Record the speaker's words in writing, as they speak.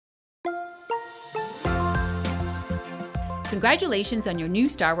Congratulations on your new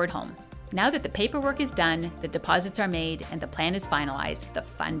Starward home. Now that the paperwork is done, the deposits are made, and the plan is finalized, the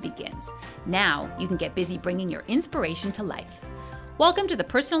fun begins. Now you can get busy bringing your inspiration to life. Welcome to the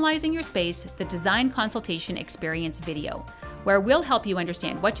Personalizing Your Space, the Design Consultation Experience video, where we'll help you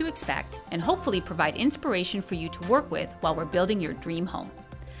understand what to expect and hopefully provide inspiration for you to work with while we're building your dream home.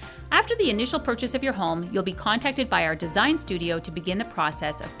 After the initial purchase of your home, you'll be contacted by our design studio to begin the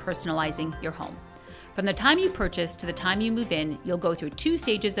process of personalizing your home. From the time you purchase to the time you move in, you'll go through 2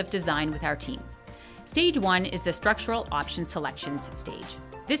 stages of design with our team. Stage 1 is the structural option selections stage.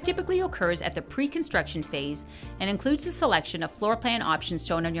 This typically occurs at the pre-construction phase and includes the selection of floor plan options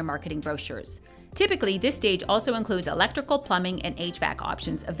shown on your marketing brochures. Typically, this stage also includes electrical, plumbing, and HVAC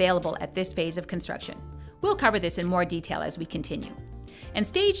options available at this phase of construction. We'll cover this in more detail as we continue. And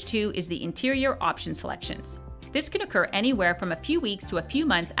stage 2 is the interior option selections. This can occur anywhere from a few weeks to a few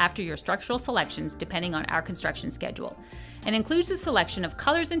months after your structural selections, depending on our construction schedule, and includes the selection of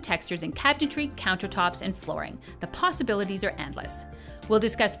colors and textures in cabinetry, countertops, and flooring. The possibilities are endless. We'll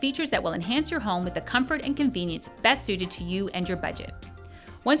discuss features that will enhance your home with the comfort and convenience best suited to you and your budget.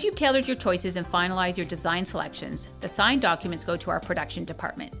 Once you've tailored your choices and finalized your design selections, the signed documents go to our production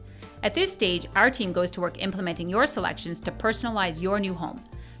department. At this stage, our team goes to work implementing your selections to personalize your new home.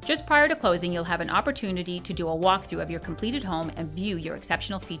 Just prior to closing, you'll have an opportunity to do a walkthrough of your completed home and view your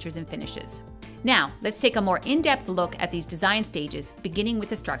exceptional features and finishes. Now, let's take a more in-depth look at these design stages, beginning with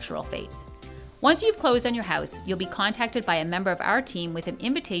the structural phase. Once you've closed on your house, you'll be contacted by a member of our team with an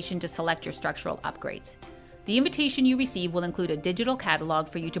invitation to select your structural upgrades. The invitation you receive will include a digital catalog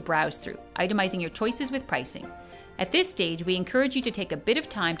for you to browse through, itemizing your choices with pricing. At this stage, we encourage you to take a bit of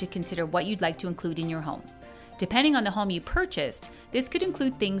time to consider what you'd like to include in your home. Depending on the home you purchased, this could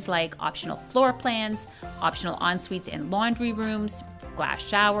include things like optional floor plans, optional en-suites and laundry rooms, glass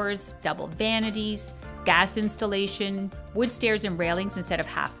showers, double vanities, gas installation, wood stairs and railings instead of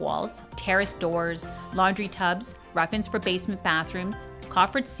half walls, terrace doors, laundry tubs, rough-ins for basement bathrooms,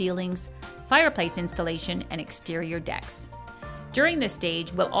 coffered ceilings, fireplace installation, and exterior decks. During this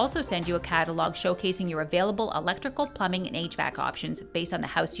stage, we'll also send you a catalog showcasing your available electrical, plumbing, and HVAC options based on the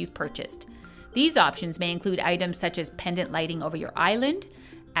house you've purchased. These options may include items such as pendant lighting over your island,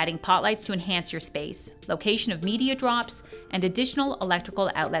 adding pot lights to enhance your space, location of media drops, and additional electrical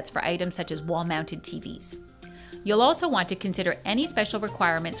outlets for items such as wall-mounted TVs. You'll also want to consider any special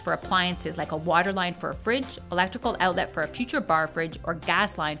requirements for appliances like a water line for a fridge, electrical outlet for a future bar fridge, or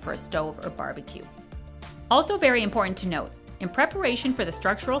gas line for a stove or barbecue. Also very important to note, in preparation for the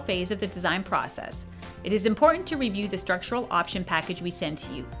structural phase of the design process, it is important to review the structural option package we send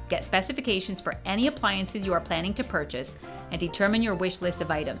to you, get specifications for any appliances you are planning to purchase, and determine your wish list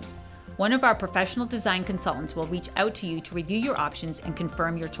of items. One of our professional design consultants will reach out to you to review your options and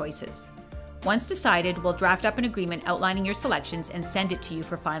confirm your choices. Once decided, we'll draft up an agreement outlining your selections and send it to you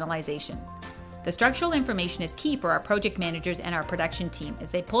for finalization. The structural information is key for our project managers and our production team as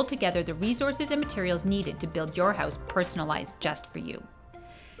they pull together the resources and materials needed to build your house personalized just for you.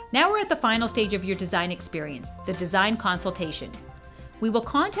 Now we're at the final stage of your design experience, the design consultation. We will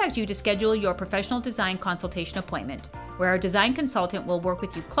contact you to schedule your professional design consultation appointment, where our design consultant will work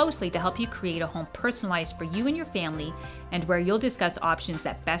with you closely to help you create a home personalized for you and your family, and where you'll discuss options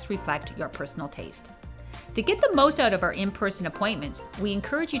that best reflect your personal taste. To get the most out of our in-person appointments, we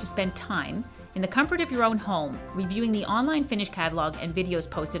encourage you to spend time in the comfort of your own home, reviewing the online finish catalog and videos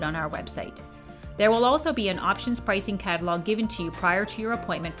posted on our website. There will also be an options pricing catalog given to you prior to your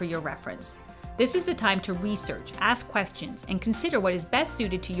appointment for your reference. This is the time to research, ask questions, and consider what is best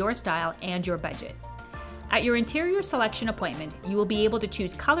suited to your style and your budget. At your interior selection appointment, you will be able to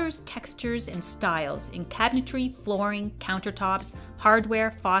choose colors, textures, and styles in cabinetry, flooring, countertops,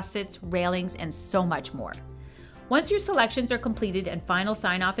 hardware, faucets, railings, and so much more. Once your selections are completed and final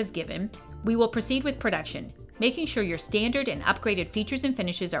sign-off is given, we will proceed with production, making sure your standard and upgraded features and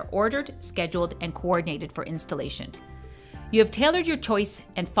finishes are ordered, scheduled, and coordinated for installation. You have tailored your choice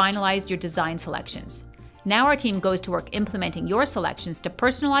and finalized your design selections. Now our team goes to work implementing your selections to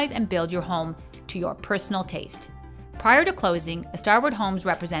personalize and build your home to your personal taste. Prior to closing, a Starward Homes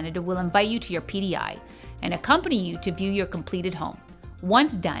representative will invite you to your PDI and accompany you to view your completed home.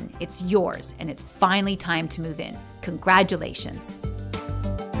 Once done, it's yours and it's finally time to move in. Congratulations!